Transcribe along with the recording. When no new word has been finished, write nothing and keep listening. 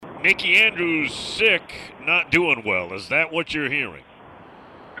Mickey Andrews sick, not doing well. Is that what you're hearing?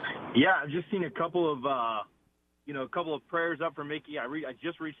 Yeah, I've just seen a couple of a couple of prayers up for Mickey. I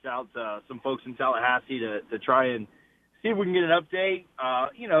just reached out to some folks in Tallahassee to try and see if we can get an update.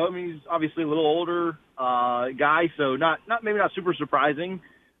 He's obviously a little older guy, so maybe not super surprising.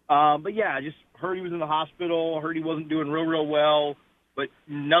 But yeah, I just heard he was in the hospital. Heard he wasn't doing real well, but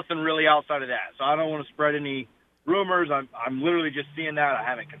nothing really outside of that. So I don't want to spread any rumors. I'm literally just seeing that. I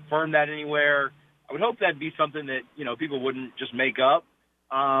haven't confirmed that anywhere. I would hope that'd be something that people wouldn't just make up.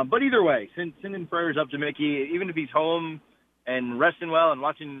 But either way, sending prayers up to Mickey, even if he's home and resting well and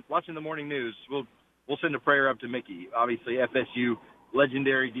watching the morning news, we'll send a prayer up to Mickey. Obviously, FSU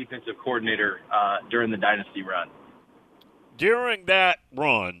legendary defensive coordinator during the dynasty run. During that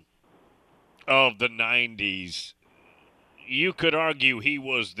run of the 90s, you could argue he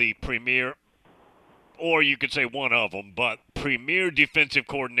was the premier, or you could say one of them, but premier defensive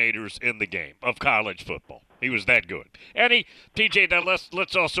coordinators in the game of college football. He was that good. And TJ, now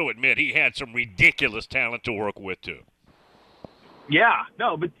let's also admit he had some ridiculous talent to work with too. Yeah,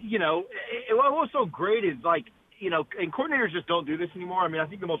 no, but what was so great is and coordinators just don't do this anymore. I mean, I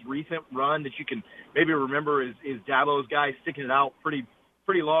think the most recent run that you can maybe remember is Dabo's guys sticking it out pretty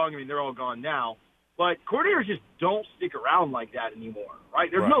long. I mean, they're all gone now, but coordinators just don't stick around like that anymore, right?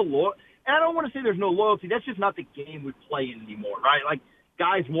 There's no loyalty, and I don't want to say there's no loyalty. That's just not the game we play in anymore, right? Like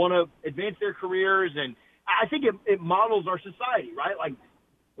guys want to advance their careers, and I think it models our society, right? Like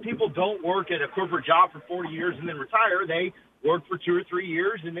people don't work at a corporate job for 40 years and then retire. They work for 2 or 3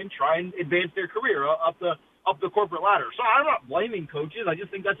 years and then try and advance their career up the corporate ladder. So I'm not blaming coaches. I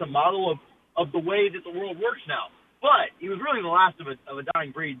just think that's a model of the way that the world works now. But he was really the last of a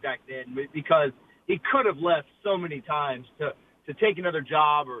dying breed back then because he could have left so many times to take another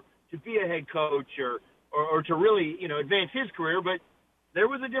job or to be a head coach or to really, advance his career. But there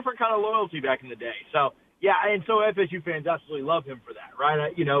was a different kind of loyalty back in the day. So, yeah, and so FSU fans absolutely love him for that,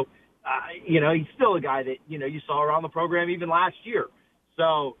 right? He's still a guy that, you saw around the program even last year.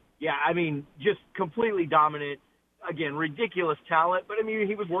 So, yeah, I mean, just completely dominant. Again, ridiculous talent. But, I mean,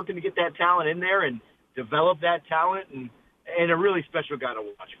 he was working to get that talent in there and develop that talent and a really special guy to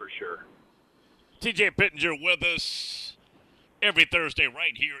watch for sure. TJ Pittenger with us every Thursday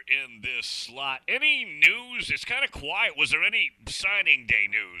right here in this slot. Any news? It's kind of quiet. Was there any signing day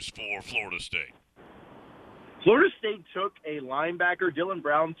news for Florida State? Florida State took a linebacker, Dylan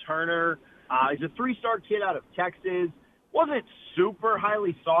Brown-Turner. He's a 3-star kid out of Texas. Wasn't super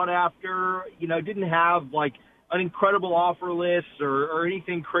highly sought after. Didn't have, an incredible offer list or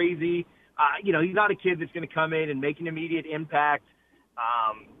anything crazy. He's not a kid that's going to come in and make an immediate impact.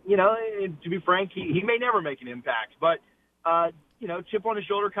 To be frank, he may never make an impact. But, chip on his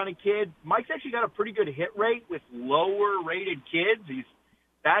shoulder kind of kid. Mike's actually got a pretty good hit rate with lower-rated kids. He's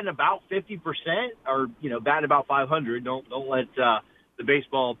batting about 50% or, batting about 500. Don't let the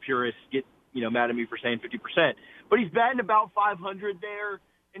baseball purists get, mad at me for saying 50%. But he's batting about 500 there.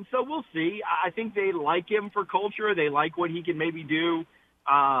 And so we'll see. I think they like him for culture. They like what he can maybe do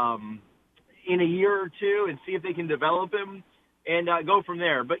in a year or two and see if they can develop him and go from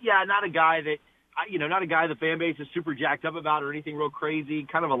there. But, yeah, not a guy that, not a guy the fan base is super jacked up about or anything real crazy,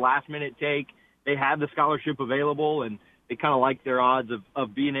 kind of a last-minute take. They have the scholarship available, and they kind of like their odds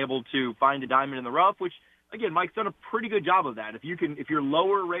of being able to find a diamond in the rough, which, again, Mike's done a pretty good job of that. If you're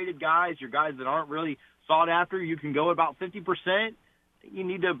lower-rated guys, you're guys that aren't really sought after, you can go about 50%. You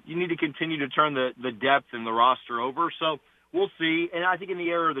need to continue to turn the depth in the roster over. So we'll see. And I think in the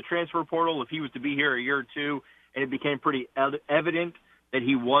era of the transfer portal, if he was to be here a year or two and it became pretty evident that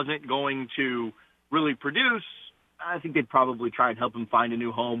he wasn't going to really produce, I think they'd probably try and help him find a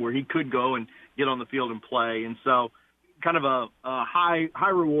new home where he could go and get on the field and play. And so kind of a high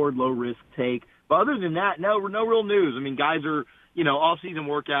reward, low risk take. But other than that, no real news. I mean, guys are, off-season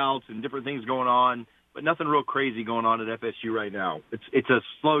workouts and different things going on, but nothing real crazy going on at FSU right now. It's a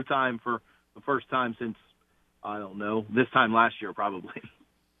slow time for the first time since, I don't know, this time last year probably.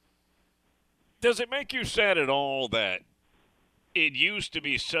 Does it make you sad at all that it used to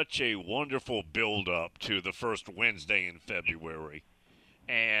be such a wonderful build-up to the first Wednesday in February,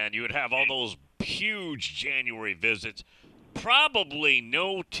 and you would have all those huge January visits? Probably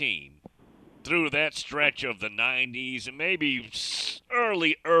no team through that stretch of the 90s and maybe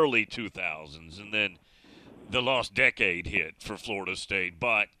early 2000s, and then the lost decade hit for Florida State,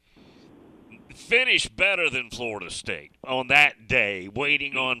 but finish better than Florida State on that day,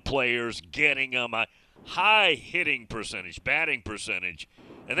 waiting on players, getting them a high hitting percentage, batting percentage,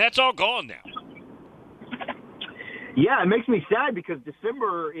 and that's all gone now. Yeah, it makes me sad because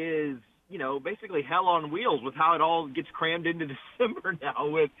December is, basically hell on wheels with how it all gets crammed into December now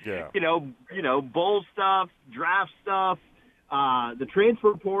with, bowl stuff, draft stuff, the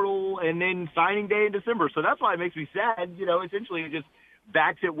transfer portal, and then signing day in December. So that's why it makes me sad. Essentially it just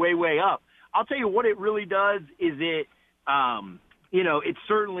backs it way, way up. I'll tell you what it really does is it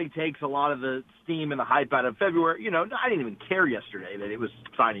certainly takes a lot of the steam and the hype out of February. I didn't even care yesterday that it was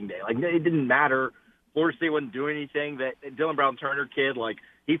signing day. Like, it didn't matter. Florida State wasn't doing anything. That Dylan Brown Turner kid,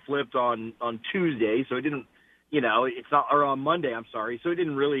 he flipped on Tuesday, so it didn't, it's not, or on Monday, I'm sorry. So it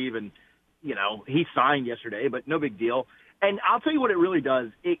didn't really even, he signed yesterday, but no big deal. And I'll tell you what it really does.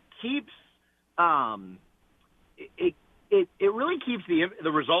 It keeps, it really keeps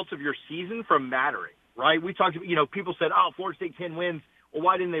the results of your season from mattering, right? We talked, people said, Florida State 10 wins. Well,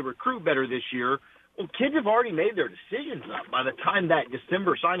 why didn't they recruit better this year? Well, kids have already made their decisions up by the time that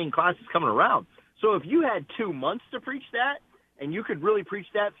December signing class is coming around. So if you had 2 months to preach that, and you could really preach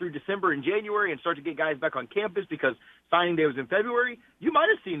that through December and January and start to get guys back on campus because signing day was in February, you might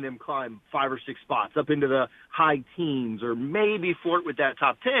have seen them climb 5 or 6 spots up into the high teens or maybe flirt with that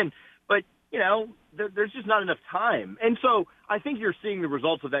top 10. But, there's just not enough time. And so I think you're seeing the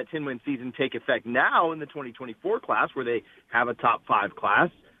results of that 10-win season take effect now in the 2024 class where they have a top 5 class.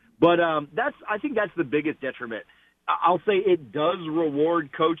 But I think that's the biggest detriment. I'll say it does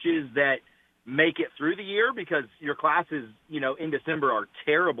reward coaches that make it through the year because your classes, in December are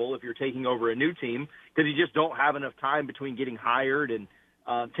terrible if you're taking over a new team because you just don't have enough time between getting hired and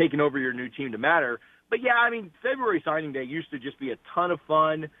taking over your new team to matter. But, February signing day used to just be a ton of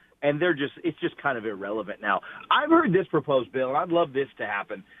fun, and it's just kind of irrelevant now. I've heard this proposed, Bill, and I'd love this to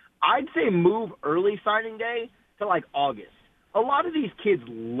happen. I'd say move early signing day to, August. A lot of these kids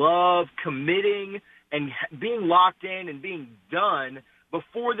love committing and being locked in and being done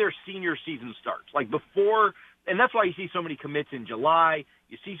before their senior season starts. And that's why you see so many commits in July,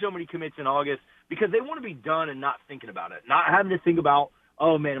 you see so many commits in August, because they want to be done and not thinking about it, not having to think about,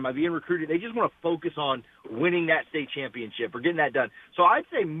 oh, man, am I being recruited? They just want to focus on winning that state championship or getting that done. So I'd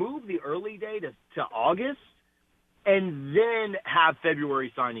say move the early day to August and then have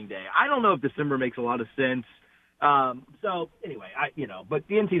February signing day. I don't know if December makes a lot of sense. So anyway, but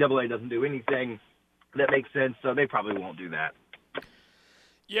the NCAA doesn't do anything that makes sense, so they probably won't do that.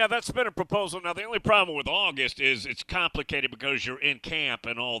 Yeah, that's been a proposal. Now, the only problem with August is it's complicated because you're in camp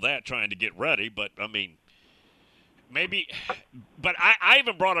and all that trying to get ready. But, maybe – but I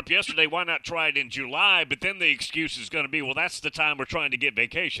even brought up yesterday, why not try it in July? But then the excuse is going to be, well, that's the time we're trying to get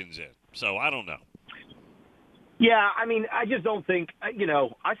vacations in. So I don't know. Yeah, I just don't think –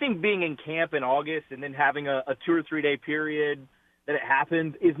 I think being in camp in August and then having a 2 or 3 day period that it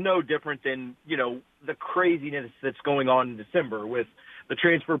happens is no different than, the craziness that's going on in December with – the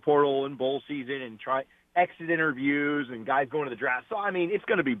transfer portal and bowl season and exit interviews and guys going to the draft. So, it's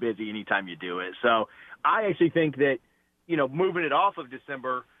going to be busy anytime you do it. So I actually think that, moving it off of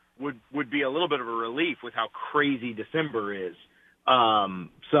December would be a little bit of a relief with how crazy December is.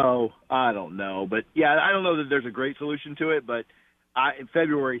 So I don't know. But, yeah, I don't know that there's a great solution to it, but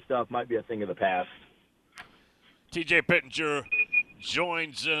February stuff might be a thing of the past. TJ Pittenger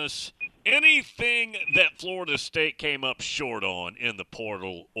joins us. Anything that Florida State came up short on in the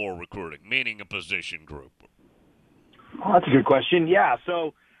portal or recruiting, meaning a position group? Oh, that's a good question. Yeah,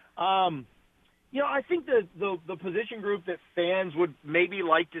 so, I think the position group that fans would maybe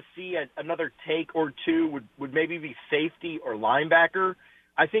like to see another take or two would maybe be safety or linebacker.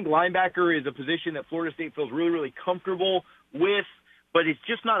 I think linebacker is a position that Florida State feels really, really comfortable with, but it's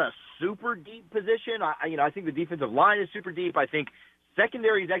just not a super deep position. I think the defensive line is super deep. I think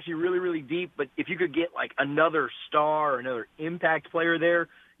secondary is actually really, really deep, but if you could get another star or another impact player there,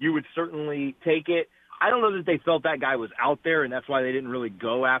 you would certainly take it. I don't know that they felt that guy was out there, and that's why they didn't really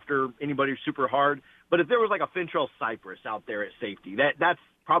go after anybody super hard. But if there was a Fintrell Cypress out there at safety, that's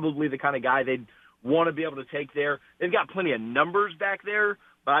probably the kind of guy they'd want to be able to take there. They've got plenty of numbers back there,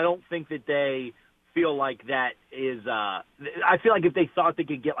 but I don't think that they feel like that is I feel like if they thought they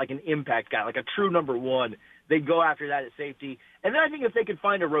could get an impact guy, a true number one, they'd go after that at safety. And then I think if they could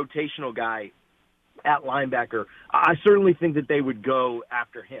find a rotational guy at linebacker, I certainly think that they would go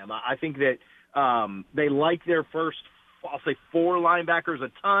after him. I think that they like their first, I'll say, 4 linebackers a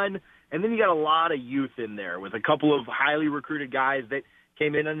ton, and then you got a lot of youth in there with a couple of highly recruited guys that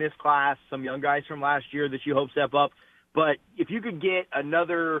came in this class, some young guys from last year that you hope step up. But if you could get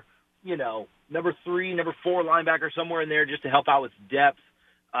another, number 3, number 4 linebacker somewhere in there just to help out with depth,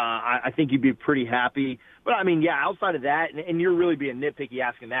 I think you'd be pretty happy. But, outside of that, and you're really being nitpicky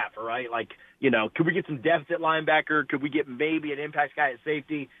asking that for, right? Could we get some depth at linebacker? Could we get maybe an impact guy at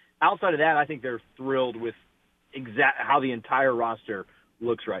safety? Outside of that, I think they're thrilled with how the entire roster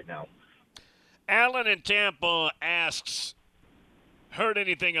looks right now. Alan in Tampa asks, heard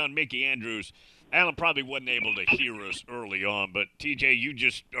anything on Mickey Andrews? Alan probably wasn't able to hear us early on, but TJ, you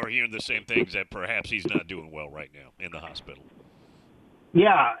just are hearing the same things, that perhaps he's not doing well right now in the hospital.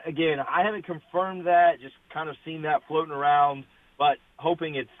 Yeah, again, I haven't confirmed that, just kind of seen that floating around, but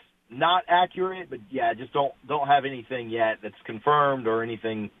hoping it's not accurate. But yeah, just don't have anything yet that's confirmed or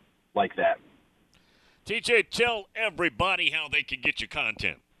anything like that. TJ, tell everybody how they can get your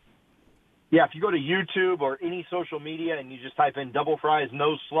content. Yeah, if you go to YouTube or any social media and you just type in Double Fries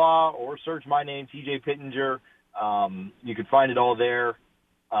No Slaw or search my name, TJ Pittenger, you can find it all there.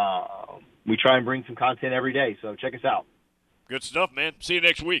 We try and bring some content every day, so check us out. Good stuff, man. See you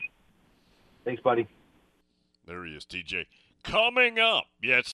next week. Thanks, buddy. There he is, TJ. Coming up, yes,